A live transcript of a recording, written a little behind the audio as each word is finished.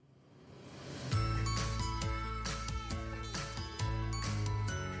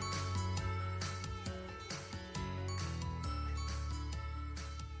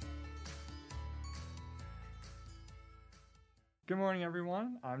Good morning,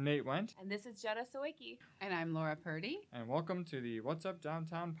 everyone. I'm Nate Wendt. And this is Jetta Sawicki. And I'm Laura Purdy. And welcome to the What's Up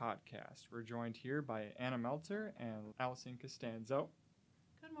Downtown podcast. We're joined here by Anna Meltzer and Allison Costanzo.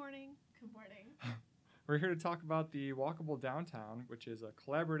 Good morning. Good morning. We're here to talk about the Walkable Downtown, which is a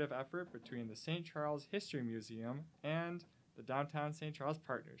collaborative effort between the St. Charles History Museum and the Downtown St. Charles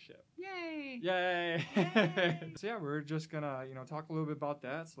Partnership. Yay! Yay! Yay! So yeah, we're just gonna, talk a little bit about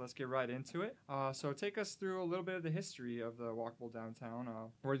that. So let's get right into it. So take us through a little bit of the history of the Walkable Downtown,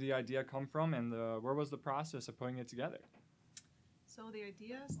 where did the idea come from, and where was the process of putting it together? So the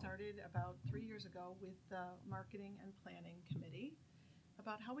idea started about 3 years ago with the Marketing and Planning Committee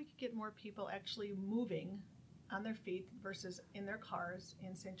about how we could get more people actually moving on their feet versus in their cars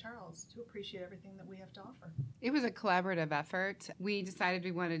in St. Charles to appreciate everything that we have to offer. It was a collaborative effort. We decided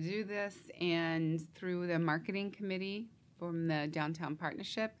we wanted to do this, and through the marketing committee from the Downtown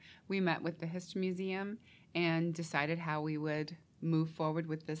Partnership, we met with the History Museum and decided how we would move forward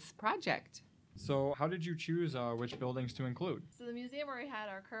with this project. So how did you choose which buildings to include? So the museum already had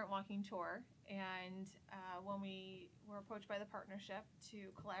our current walking tour, and when we were approached by the partnership to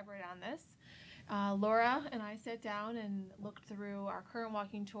collaborate on this, Laura and I sat down and looked through our current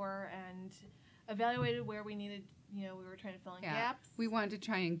walking tour and evaluated where we needed, we were trying to fill in gaps. We wanted to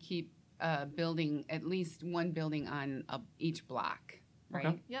try and keep building, at least one building on each block, right?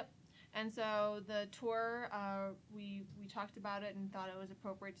 Okay. Yep. And so the tour, we talked about it and thought it was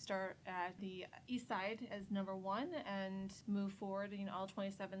appropriate to start at the east side as number one and move forward, all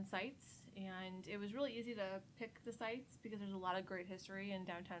 27 sites. And it was really easy to pick the sites because there's a lot of great history in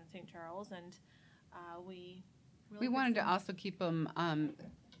downtown St. Charles, and we wanted to also keep them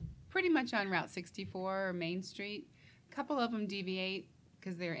pretty much on Route 64 or Main Street. A couple of them deviate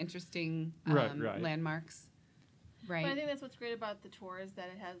because they're interesting Right. landmarks. Right. But I think that's what's great about the tour is that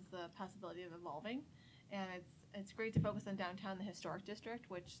it has the possibility of evolving, and it's great to focus on downtown, the historic district,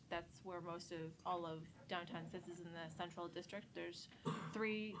 which that's where most of all of downtown sits, is in the central district. There's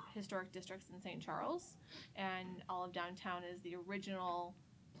 3 historic districts in St. Charles, and all of downtown is the original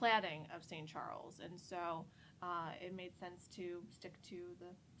platting of St. Charles, and so it made sense to stick to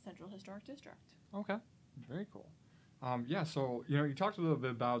the central historic district. Okay, very cool. So, you talked a little bit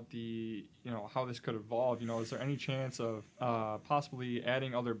about the, how this could evolve. Is there any chance of possibly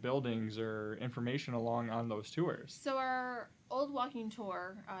adding other buildings or information along on those tours? So our old walking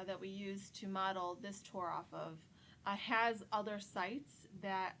tour that we used to model this tour off of has other sites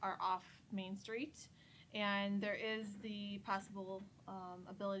that are off Main Street, and there is the possible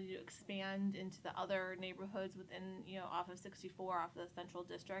ability to expand into the other neighborhoods within, off of 64, off the central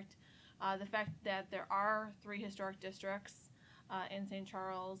district. The fact that there are 3 historic districts in St.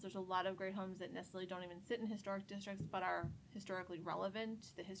 Charles, there's a lot of great homes that necessarily don't even sit in historic districts but are historically relevant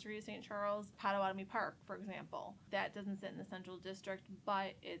to the history of St. Charles. Potawatomi Park, for example, that doesn't sit in the central district,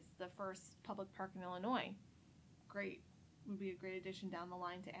 but it's the first public park in Illinois. Great. Would be a great addition down the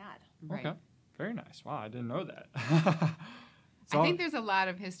line to add. Right. Okay, very nice. Wow, I didn't know that. I think there's a lot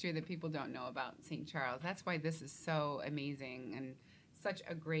of history that people don't know about St. Charles. That's why this is so amazing and such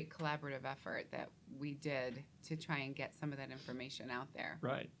a great collaborative effort that we did to try and get some of that information out there.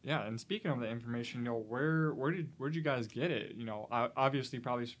 Right. Yeah. And speaking of the information, where'd you guys get it? Obviously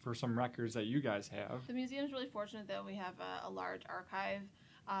probably for some records that you guys have. The museum's really fortunate that we have a large archive,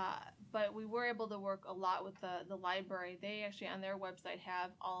 but we were able to work a lot with the library. They actually on their website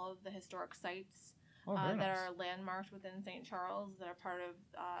have all of the historic sites that are landmarked within St. Charles that are part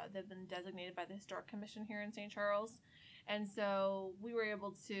of they've been designated by the Historic Commission here in St. Charles. And so we were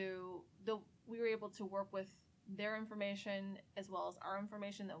able to work with their information as well as our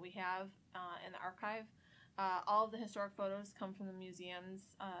information that we have in the archive. All of the historic photos come from the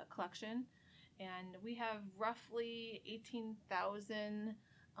museum's collection, and we have roughly 18,000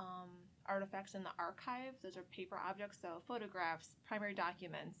 artifacts in the archive. Those are paper objects, so photographs, primary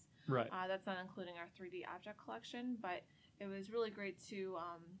documents. Right. That's not including our 3D object collection, but it was really great to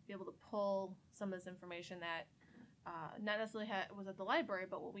be able to pull some of this information that not necessarily was at the library,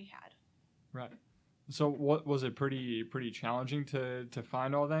 but what we had. Right. So what was it pretty challenging to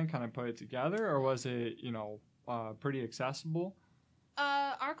find all that and kind of put it together, or was it, pretty accessible?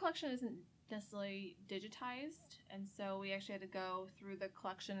 Our collection isn't necessarily digitized, and so we actually had to go through the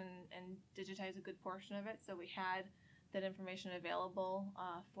collection and digitize a good portion of it, so we had that information available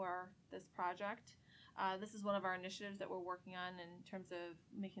for this project. This is one of our initiatives that we're working on in terms of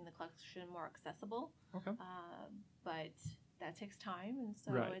making the collection more accessible. Okay. But that takes time, and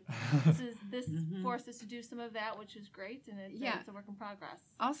so Right. this forced us to do some of that, which is great, and it's a work in progress.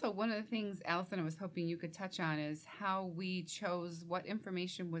 Also, one of the things, Allison, I was hoping you could touch on is how we chose what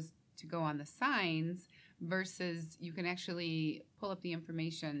information was to go on the signs versus you can actually pull up the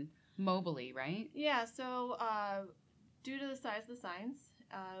information mobily, right? Yeah, so due to the size of the signs,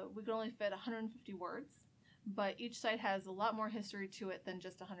 we can only fit 150 words, but each site has a lot more history to it than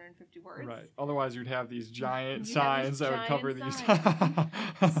just 150 words. Right. Otherwise, you'd have these giant signs that would cover these.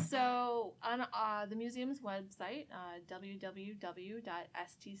 So on the museum's website,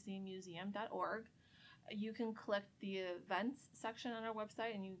 www.stcmuseum.org, you can click the events section on our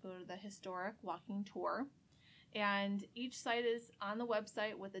website and you go to the historic walking tour. And each site is on the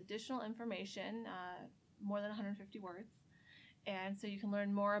website with additional information, more than 150 words. And so you can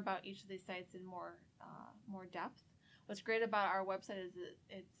learn more about each of these sites in more depth. What's great about our website is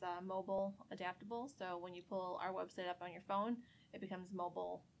it's mobile adaptable. So when you pull our website up on your phone, it becomes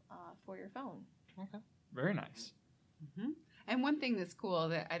mobile for your phone. Okay. Very nice. Mm-hmm. And one thing that's cool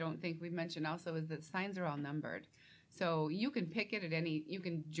that I don't think we've mentioned also is that signs are all numbered. So you can pick it you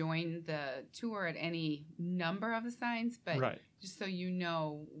can join the tour at any number of the signs, but just so you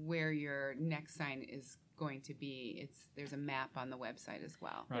know where your next sign is going to be, there's a map on the website as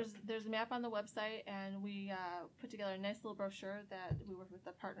well. Right. There's a map on the website, and we put together a nice little brochure that we work with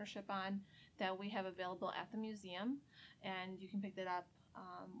the partnership on that we have available at the museum, and you can pick that up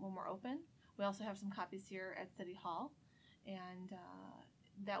when we're open. We also have some copies here at City Hall, and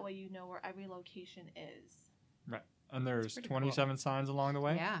that way you know where every location is. Right. And there's 27 signs along the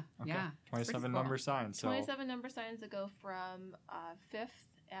way? Yeah, okay. Yeah. 27 number signs. So 27 number signs that go from 5th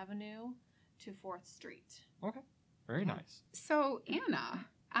Avenue to 4th Street. Okay. Very nice. So, Anna,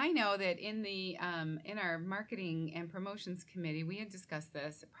 I know that in the in our marketing and promotions committee, we had discussed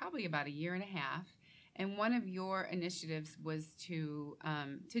this probably about a year and a half, and one of your initiatives was to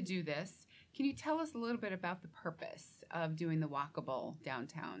do this. Can you tell us a little bit about the purpose of doing the walkable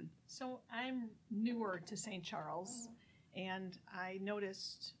downtown? So I'm newer to St. Charles, and I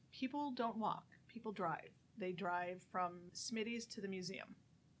noticed people don't walk. People drive. They drive from Smitty's to the museum.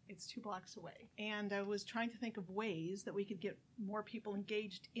 It's 2 blocks away. And I was trying to think of ways that we could get more people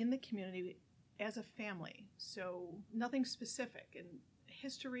engaged in the community as a family. So nothing specific. And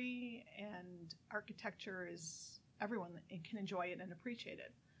history and architecture is everyone can enjoy it and appreciate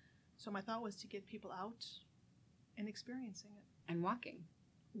it. So my thought was to get people out and experiencing it. And walking.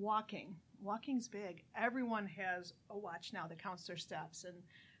 Walking's big. Everyone has a watch now that counts their steps and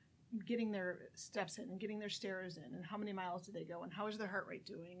getting their steps in and getting their stairs in and how many miles do they go and how is their heart rate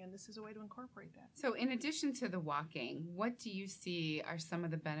doing, and this is a way to incorporate that. So in addition to the walking, what do you see are some of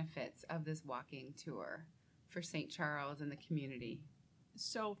the benefits of this walking tour for St. Charles and the community?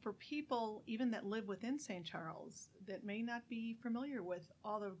 So for people even that live within St. Charles that may not be familiar with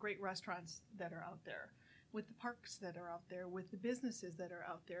all the great restaurants that are out there, with the parks that are out there, with the businesses that are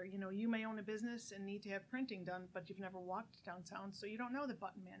out there. You know, you may own a business and need to have printing done, but you've never walked downtown, so you don't know that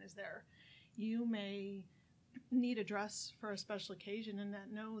Button Man is there. You may need a dress for a special occasion and not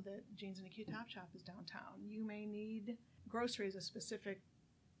know that Jeans and a Q Top Shop is downtown. You may need groceries, a specific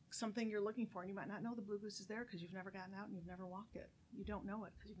something you're looking for, and you might not know the Blue Goose is there because you've never gotten out and you've never walked it. You don't know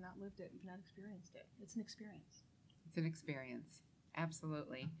it because you've not lived it, you've not experienced it. It's an experience. It's an experience.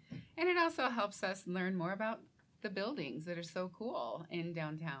 Absolutely. And it also helps us learn more about the buildings that are so cool in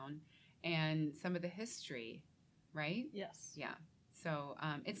downtown and some of the history, right? Yes. Yeah. So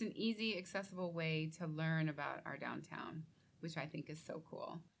it's an easy, accessible way to learn about our downtown, which I think is so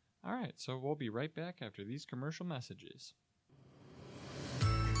cool. All right. So we'll be right back after these commercial messages.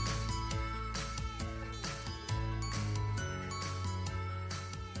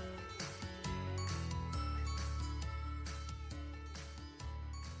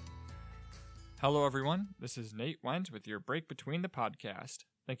 Hello, everyone. This is Nate Wentz with your break between the podcast.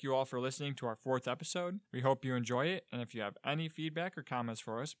 Thank you all for listening to our 4th episode. We hope you enjoy it, and if you have any feedback or comments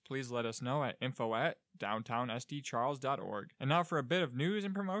for us, please let us know at info@downtownsdcharles.org. And now for a bit of news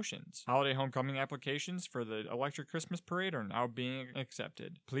and promotions. Holiday homecoming applications for the Electric Christmas Parade are now being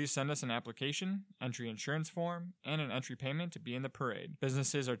accepted. Please send us an application, entry insurance form, and an entry payment to be in the parade.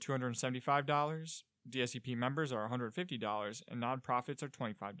 Businesses are $275, DSCP members are $150, and nonprofits are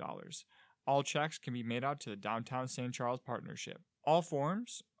 $25. All checks can be made out to the Downtown St. Charles Partnership. All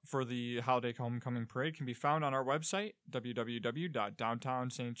forms for the Holiday Homecoming Parade can be found on our website,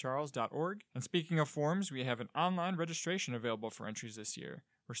 www.downtownstcharles.org. And speaking of forms, we have an online registration available for entries this year.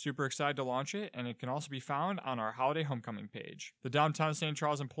 We're super excited to launch it, and it can also be found on our Holiday Homecoming page. The Downtown St.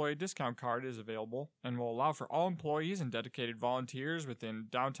 Charles Employee Discount Card is available and will allow for all employees and dedicated volunteers within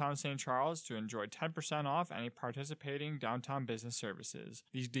Downtown St. Charles to enjoy 10% off any participating downtown business services.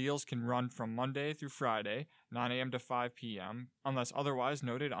 These deals can run from Monday through Friday, 9 a.m. to 5 p.m., unless otherwise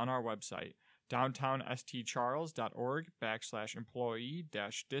noted on our website.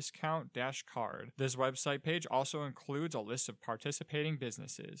 downtownstcharles.org/employee-discount-card. This website page also includes a list of participating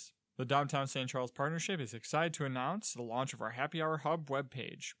businesses. The Downtown St. Charles Partnership is excited to announce the launch of our Happy Hour Hub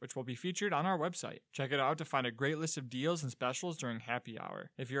webpage, which will be featured on our website. Check it out to find a great list of deals and specials during Happy Hour.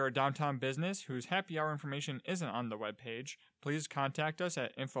 If you're a downtown business whose Happy Hour information isn't on the webpage, please contact us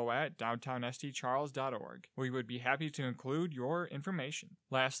at info@downtownstcharles.org. We would be happy to include your information.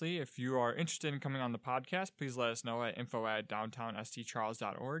 Lastly, if you are interested in coming on the podcast, please let us know at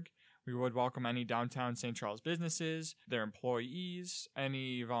info@downtownstcharles.org. We would welcome any downtown St. Charles businesses, their employees,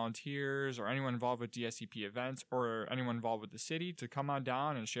 any volunteers, or anyone involved with DSCP events, or anyone involved with the city to come on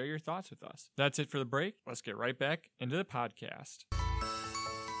down and share your thoughts with us. That's it for the break. Let's get right back into the podcast.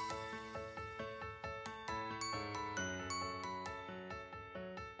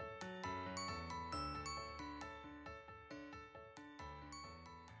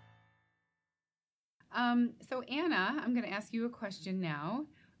 So Anna, I'm going to ask you a question now.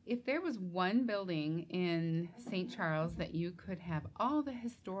 If there was one building in St. Charles that you could have all the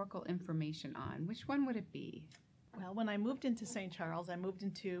historical information on, which one would it be? Well, when I moved into St. Charles, I moved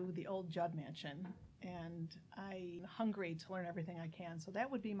into the old Judd Mansion, and I'm hungry to learn everything I can, so that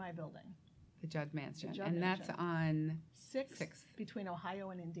would be my building. The Judd Mansion. The Judd and Mansion. That's on 6th between Ohio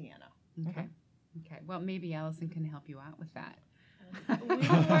and Indiana. Okay. Okay. Well, maybe Allison can help you out with that. We've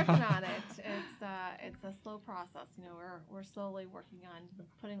been working on it. It's a slow process. We're slowly working on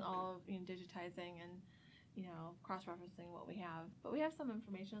putting all of digitizing and cross-referencing what we have. But we have some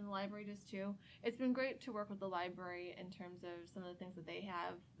information. The library does too. It's been great to work with the library in terms of some of the things that they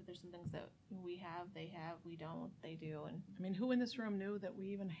have. But there's some things that we have, they have, we don't, they do. And I mean, who in this room knew that we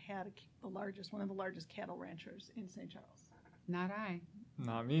even had one of the largest cattle ranchers in St. Charles? Not I.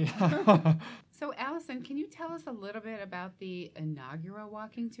 Not me. So, Allison, can you tell us a little bit about the inaugural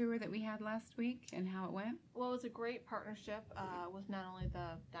walking tour that we had last week and how it went? Well, it was a great partnership with not only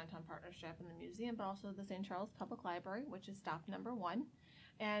the Downtown Partnership and the museum, but also the St. Charles Public Library, which is stop number 1.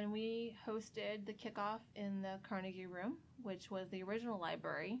 And we hosted the kickoff in the Carnegie Room, which was the original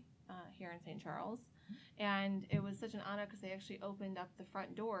library here in St. Charles. And it was such an honor because they actually opened up the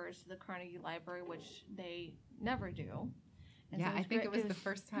front doors to the Carnegie Library, which they never do. And yeah, so I think it was the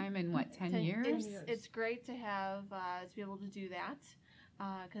first time in, 10 years? It's great to have, to be able to do that,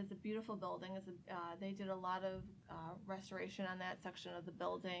 because it's a beautiful building. They did a lot of restoration on that section of the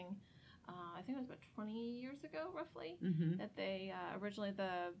building. I think it was about 20 years ago, roughly, that they, originally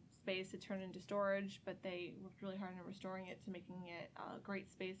the space had turned into storage, but they worked really hard on restoring it to making it a great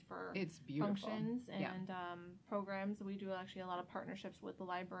space for functions and programs. We do actually a lot of partnerships with the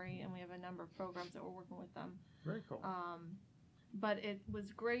library, and we have a number of programs that we're working with them. Very cool. But it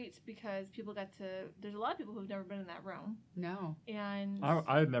was great because people there's a lot of people who've never been in that room. No. And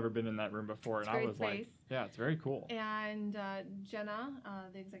I had never been in that room before, and I was space. yeah, it's very cool. And Jenna,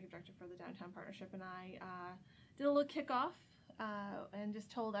 the executive director for the Downtown Partnership, and I did a little kickoff and just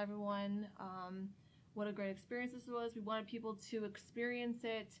told everyone what a great experience this was. We wanted people to experience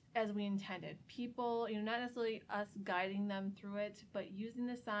it as we intended. People, not necessarily us guiding them through it, but using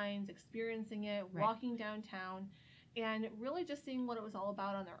the signs, experiencing it, walking downtown, and really just seeing what it was all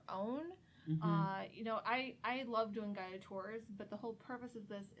about on their own. I love doing guided tours, but the whole purpose of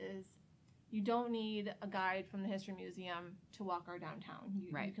this is you don't need a guide from the History Museum to walk our downtown.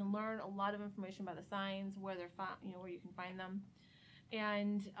 You can learn a lot of information by the signs, where they're where you can find them.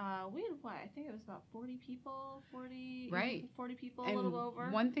 And we had I think it was about 40 people, 40 people, and a little over.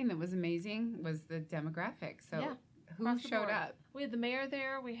 One thing that was amazing was the demographics. So who showed up? We had the mayor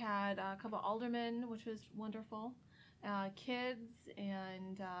there. We had a couple of aldermen, which was wonderful. Kids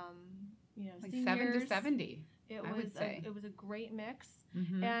and like seniors. 7 to 70. It was a great mix.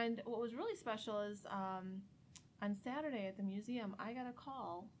 And what was really special is on Saturday at the museum, I got a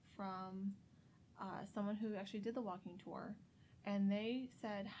call from someone who actually did the walking tour, and they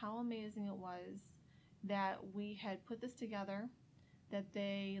said how amazing it was that we had put this together, that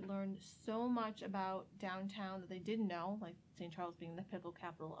they learned so much about downtown that they didn't know, like St. Charles being the pickle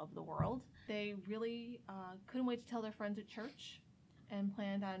capital of the world. They really couldn't wait to tell their friends at church and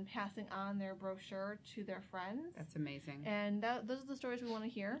planned on passing on their brochure to their friends. That's amazing. And those are the stories we want to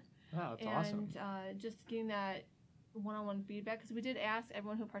hear. Wow, that's awesome. And just getting that one-on-one feedback, because we did ask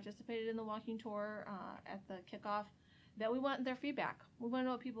everyone who participated in the walking tour at the kickoff that we want their feedback. We want to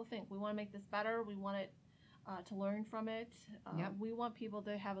know what people think. We want to make this better. We want it to learn from it. We want people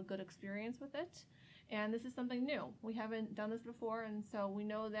to have a good experience with it. And this is something new. We haven't done this before, and so we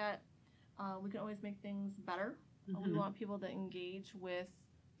know that we can always make things better. We want people to engage with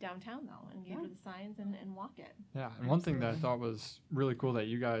downtown though, engage with the signs and walk it. Yeah, and one thing that I thought was really cool that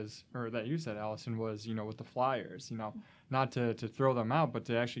you guys, or that you said, Allison, was, with the flyers, not to throw them out, but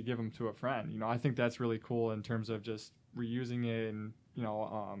to actually give them to a friend. I think that's really cool in terms of just reusing it and,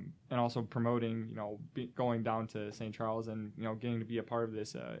 and also promoting, going down to St. Charles and, getting to be a part of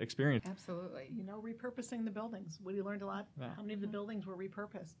this experience. Absolutely. Repurposing the buildings. We learned a lot. Yeah. How many of the buildings were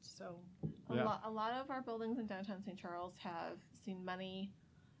repurposed? So a lot of our buildings in downtown St. Charles have seen many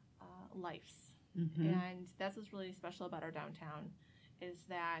lives. Mm-hmm. And that's what's really special about our downtown is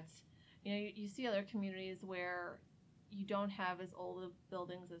that, you see other communities where you don't have as old of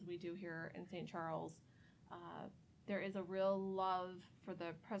buildings as we do here in St. Charles. There is a real love for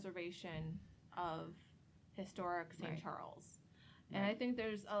the preservation of historic St. Charles. And I think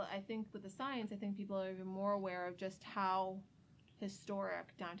I think with the signs, I think people are even more aware of just how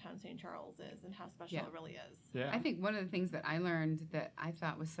historic downtown St. Charles is and how special it really is. Yeah. I think one of the things that I learned that I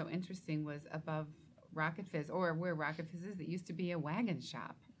thought was so interesting was above Rocket Fizz, or where Rocket Fizz is, it used to be a wagon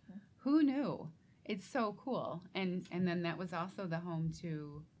shop. Mm-hmm. Who knew? It's so cool. And then that was also the home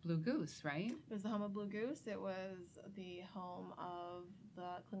to Blue Goose, right? It was the home of Blue Goose. It was the home of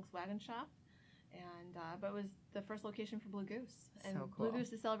the Klink's Wagon Shop. And but it was the first location for Blue Goose. And so cool. Blue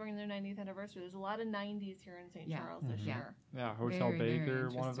Goose is celebrating their 90th anniversary. There's a lot of 90s here in St. Charles this year. Yeah, Hotel Very, Baker, very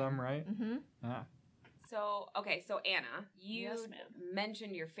one of them, right? Mm-hmm. Yeah. So Anna, you Yes, ma'am.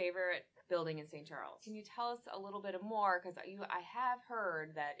 mentioned your favorite building in St. Charles. Can you tell us a little bit more? Because I have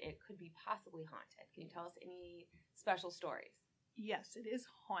heard that it could be possibly haunted. Can you tell us any special stories? Yes, it is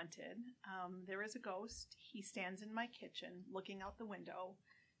haunted. There is a ghost. He stands in my kitchen looking out the window.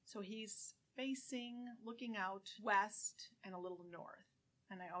 So he's looking out west and a little north.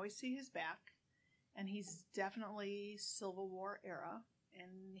 And I always see his back. And he's definitely Civil War era.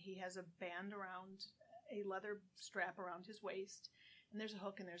 And he has a band around, a leather strap around his waist. And there's a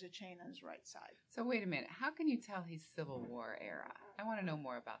hook and there's a chain on his right side. So wait a minute. How can you tell he's Civil War era? I want to know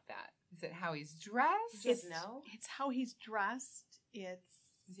more about that. Is it how he's dressed? Just no. It's how he's dressed.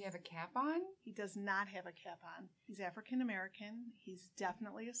 Does he have a cap on? He does not have a cap on. He's African American. He's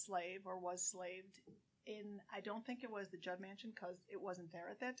definitely a slave or was slaved. I don't think it was the Judd Mansion because it wasn't there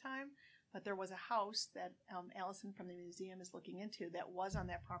at that time, but there was a house that Allison from the museum is looking into that was on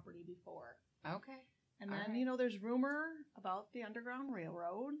that property before. Okay. And then, there's rumor about the Underground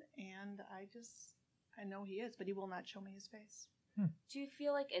Railroad, and I know he is, but he will not show me his face. Do you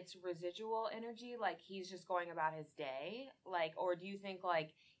feel like it's residual energy, like he's just going about his day? Or do you think,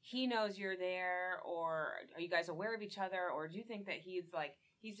 he knows you're there, or are you guys aware of each other, or do you think that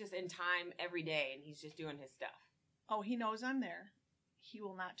he's just in time every day and he's just doing his stuff? Oh, he knows I'm there. He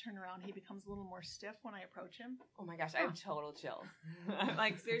will not turn around. He becomes a little more stiff when I approach him. Oh my gosh, I have total chills.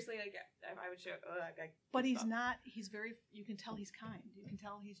 Seriously, I would show. But he's not, you can tell he's kind. You can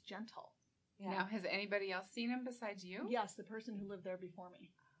tell he's gentle. Yeah. Now, has anybody else seen him besides you? Yes, the person who lived there before me.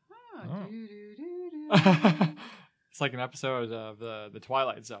 It's like an episode of the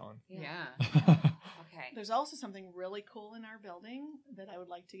Twilight Zone. Yeah. Okay. There's also something really cool in our building that I would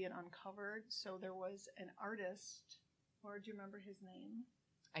like to get uncovered. So there was an artist, or do you remember his name?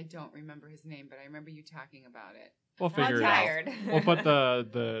 I don't remember his name, but I remember you talking about it. We'll figure it tired. out. We'll put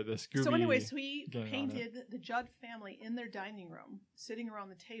the Scooby. So anyways, he game on painted the Judd family in their dining room, sitting around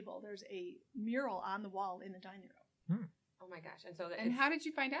the table. There's a mural on the wall in the dining room. Oh my gosh! And how did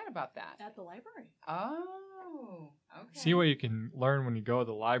you find out about that? At the library. Oh, okay. See what you can learn when you go to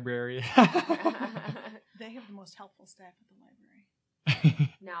the library. They have the most helpful staff at the library.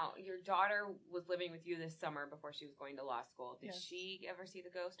 Now, your daughter was living with you this summer before she was going to law school. Did Yes. she ever see the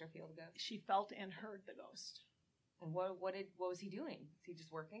ghost or feel the ghost? She felt and heard the ghost. And what was he doing? Was he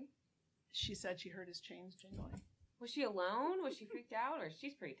just working? She said she heard his chains jingling. Was she alone? Was she freaked out? Or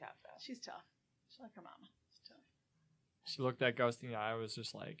she's pretty tough though? She's tough. She's like her mama. She's tough. She looked that ghost in the eye. Was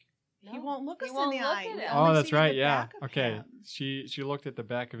just like, He won't look He us won't in the look eye. at We him. only oh, that's see right. the Yeah. back of Okay. him. She looked at the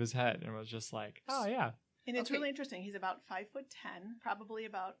back of his head and was just like, oh yeah. And it's Okay. really interesting. He's about 5'10", probably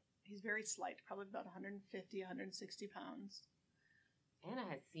he's very slight, probably about 150, 160 pounds. Anna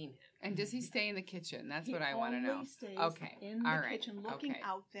has seen him. And does he stay in the kitchen? That's He what I want to know. only stays Okay. in All the right. kitchen looking Okay.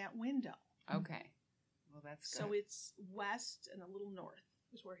 out that window. Okay. Well, that's good. So it's west and a little north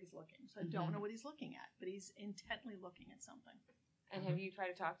is where he's looking. So I don't know what he's looking at, but he's intently looking at something. And have you tried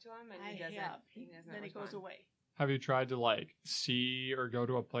to talk to him? And I he doesn't. have. He doesn't Then he goes respond? away. Have you tried to see or go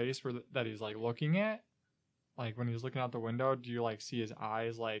to a place where that he's looking at? Like when he's looking out the window, do you see his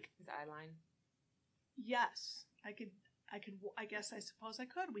eyes His eye line. Yes, I could. I suppose I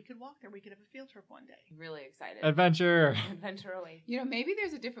could. We could walk there. We could have a field trip one day. Really excited. Adventure. Adventure away. You know, maybe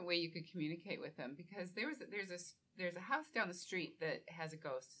there's a different way you could communicate with them, because there's a house down the street that has a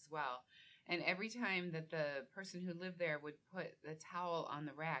ghost as well. And every time that the person who lived there would put the towel on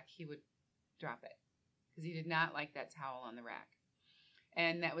the rack, he would drop it because he did not like that towel on the rack.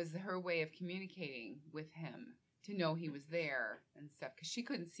 And that was her way of communicating with him, to know he was there and stuff, because she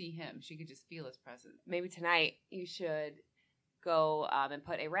couldn't see him. She could just feel his presence. Maybe tonight you should go and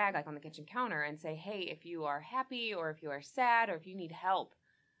put a rag like on the kitchen counter and say, hey, if you are happy or if you are sad or if you need help,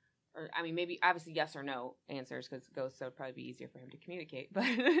 or I mean, maybe obviously yes or no answers, because ghosts would probably be easier for him to communicate. But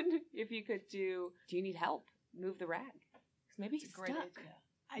if you could do you need help? Move the rag. Because maybe he's stuck.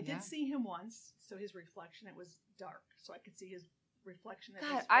 I did see him once, so his reflection, it was dark, so I could see his reflection of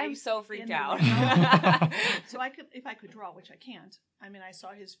his face. I'm so freaked out. So if I could draw, which I can't. I mean, I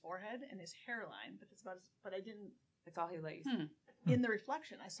saw his forehead and his hairline, but I didn't. That's all he let you see. In the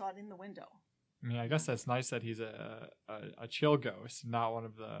reflection, I saw it in the window. I mean, I guess that's nice that he's a chill ghost, not one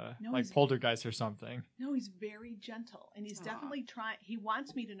of the poltergeists or something. No, he's very gentle, and he's definitely trying. He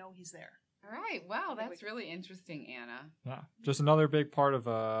wants me to know he's there. All right. Wow, that's really interesting, Anna. Yeah, just another big part of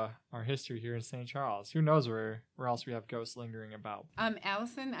our history here in St. Charles. Who knows where else we have ghosts lingering about?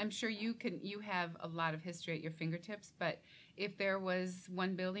 Allison, I'm sure you have a lot of history at your fingertips, but if there was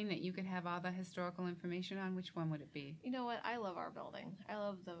one building that you could have all the historical information on, which one would it be? You know what? I love our building. I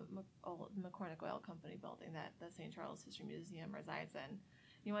love the old McCormick Oil Company building that the St. Charles History Museum resides in.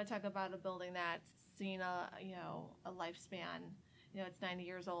 You want to talk about a building that's seen a lifespan. You know, it's 90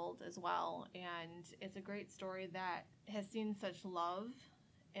 years old as well, and it's a great story that has seen such love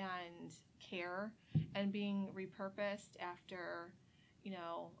and care, and being repurposed after,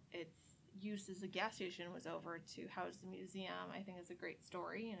 its use as a gas station was over to house the museum. I think it's a great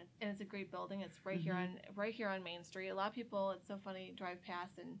story, and it's a great building. It's right here on Main Street. A lot of people, it's so funny, drive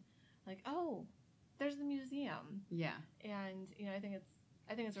past and like, oh, there's the museum. Yeah, and I think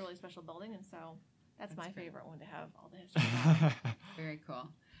it's a really special building, and so. That's my favorite one to have all the history. Very cool.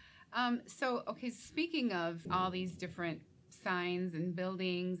 Speaking of all these different signs and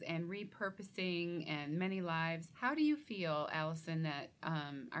buildings and repurposing and many lives, how do you feel, Allison, that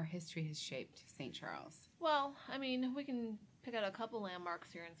our history has shaped St. Charles? Well, I mean, we can pick out a couple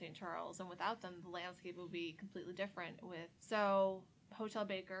landmarks here in St. Charles, and without them, the landscape would be completely different. Hotel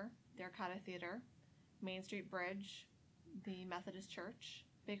Baker, the Arcata Theater, Main Street Bridge, the Methodist Church,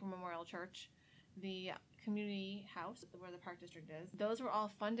 Baker Memorial Church, the community house where the Park District is. Those were all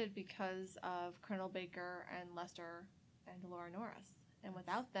funded because of Colonel Baker and Lester and Laura Norris. And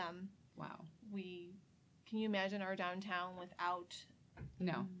without them, wow, can you imagine our downtown without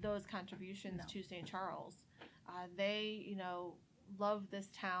those contributions to St. Charles? They, loved this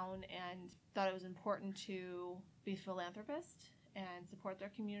town and thought it was important to be philanthropists and support their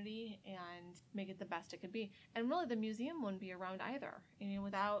community and make it the best it could be. And really, the museum wouldn't be around either.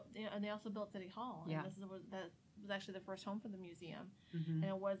 Without, and they also built City Hall. Yeah. And that was actually the first home for the museum. Mm-hmm.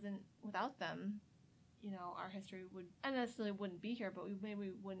 And it wasn't without them. Our history wouldn't be here, but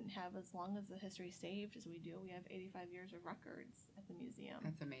we wouldn't have as long as the history saved as we do. We have 85 years of records at the museum.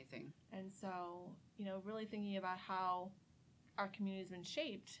 That's amazing. And so, really thinking about how our community has been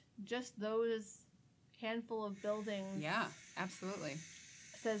shaped, just those handful of buildings, yeah, absolutely,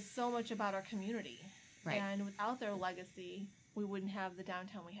 says so much about our community. Right. And without their legacy, we wouldn't have the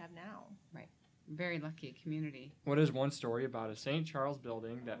downtown we have now. Right. Very lucky community. What is one story about a St. Charles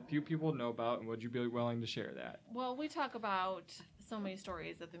building that few people know about, and would you be willing to share that? Well, we talk about so many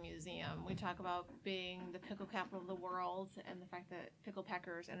stories at the museum. We talk about being the pickle capital of the world and the fact that Pickle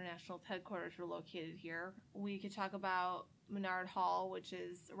Packers International's headquarters were located here. We could talk about Menard Hall, which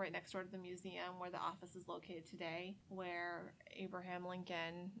is right next door to the museum where the office is located today, where Abraham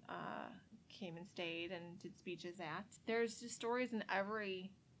Lincoln came and stayed and did speeches at. There's just stories in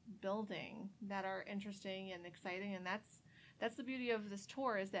every building that are interesting and exciting, and that's the beauty of this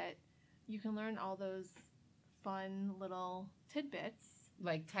tour, is that you can learn all those fun little tidbits,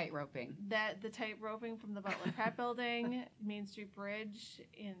 like tightroping. The tightroping from the Butler Pratt building, Main Street Bridge,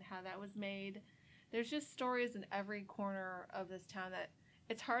 and how that was made. There's just stories in every corner of this town that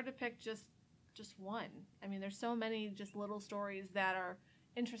it's hard to pick just one. I mean, there's so many just little stories that are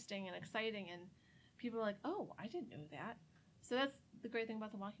interesting and exciting, and people are like, oh, I didn't know that. So that's the great thing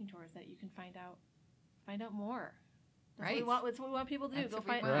about the walking tour, is that you can find out more. That's what we want people to do. Go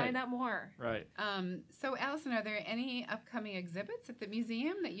find out more. Right. So, Allison, are there any upcoming exhibits at the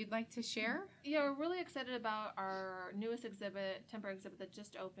museum that you'd like to share? Yeah, we're really excited about our newest temporary exhibit that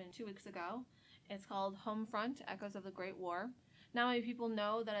just opened 2 weeks ago. It's called Homefront, Echoes of the Great War. not many people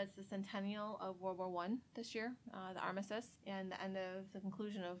know that it's the centennial of World War I this year, the armistice, and the end of the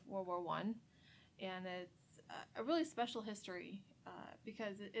conclusion of World War I. And it's a really special history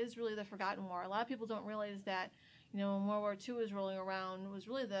because it is really the forgotten war. A lot of people don't realize that, when World War II was rolling around, it was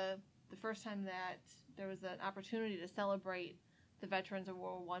really the first time that there was an opportunity to celebrate the veterans of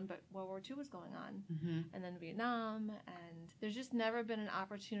World War I, but World War II was going on, and then Vietnam, and there's just never been an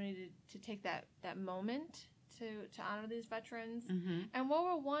opportunity to take that moment to honor these veterans. And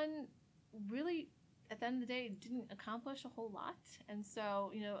World War I really, at the end of the day, didn't accomplish a whole lot. And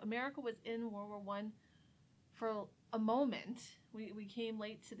so, America was in World War I for a moment. We came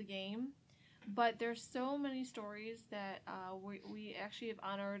late to the game, but there's so many stories that we actually have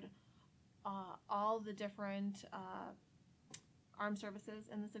honored all the different armed services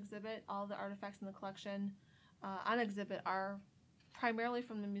in this exhibit. All the artifacts in the collection on exhibit are primarily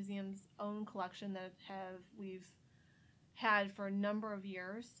from the museum's own collection that we've had for a number of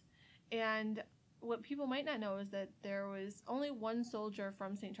years. And what people might not know is that there was only one soldier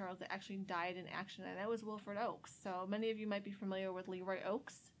from St. Charles that actually died in action, and that was Wilfred Oakes. So many of you might be familiar with Leroy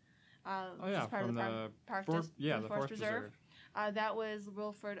Oakes. Which is part of the Forest Reserve. That was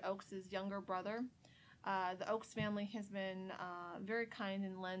Wilfred Oakes' younger brother. The Oakes family has been very kind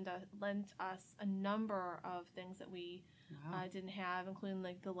and lent us a number of things that we didn't have, including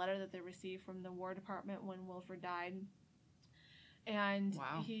like the letter that they received from the War Department when Wilfred died. And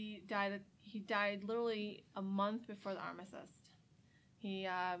he died literally a month before the armistice. He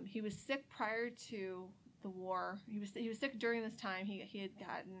was sick prior to the war. He was sick during this time. He had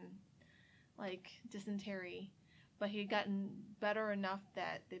gotten like dysentery, but he had gotten better enough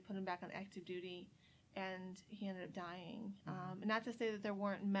that they put him back on active duty, and he ended up dying. Not to say that there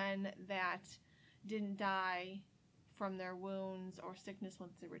weren't men that didn't die from their wounds or sickness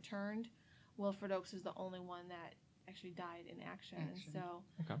once they returned. Wilfred Oakes is the only one that actually died in action. And so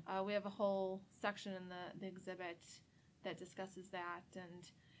we have a whole section in the exhibit that discusses that, and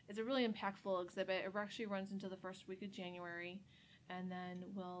it's a really impactful exhibit. It actually runs into the first week of January, and then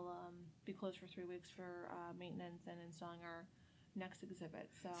we'll be closed for 3 weeks for maintenance and installing our next exhibit.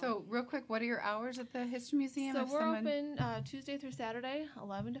 So real quick, what are your hours at the History Museum? So we're open Tuesday through Saturday,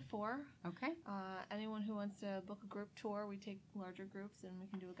 11 to 4. Okay. Anyone who wants to book a group tour, we take larger groups and we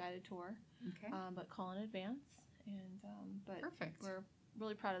can do a guided tour. Okay. But call in advance. And but perfect. We're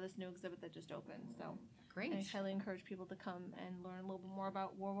really proud of this new exhibit that just opened. So great. I highly encourage people to come and learn a little bit more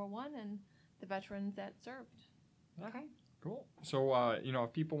about World War I and the veterans that served. Okay. Cool. So,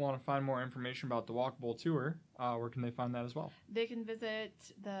 if people want to find more information about the Walkable Tour, where can they find that as well? They can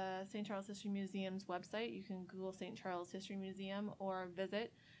visit the St. Charles History Museum's website. You can Google St. Charles History Museum or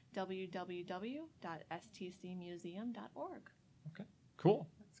visit www.stcmuseum.org. Okay. Cool.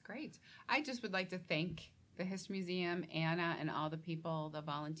 That's great. I just would like to thank the History Museum, Anna, and all the people, the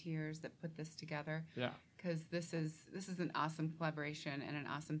volunteers that put this together. Yeah. Because this is an awesome collaboration and an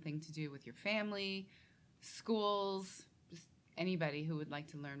awesome thing to do with your family, schools, just anybody who would like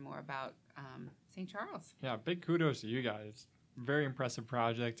to learn more about St. Charles. Yeah, big kudos to you guys. Very impressive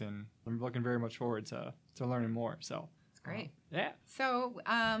project, and I'm looking very much forward to learning more. So it's great. Yeah. So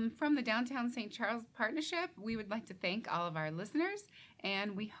from the Downtown St. Charles Partnership, we would like to thank all of our listeners,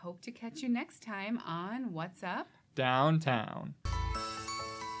 and we hope to catch you next time on What's Up Downtown.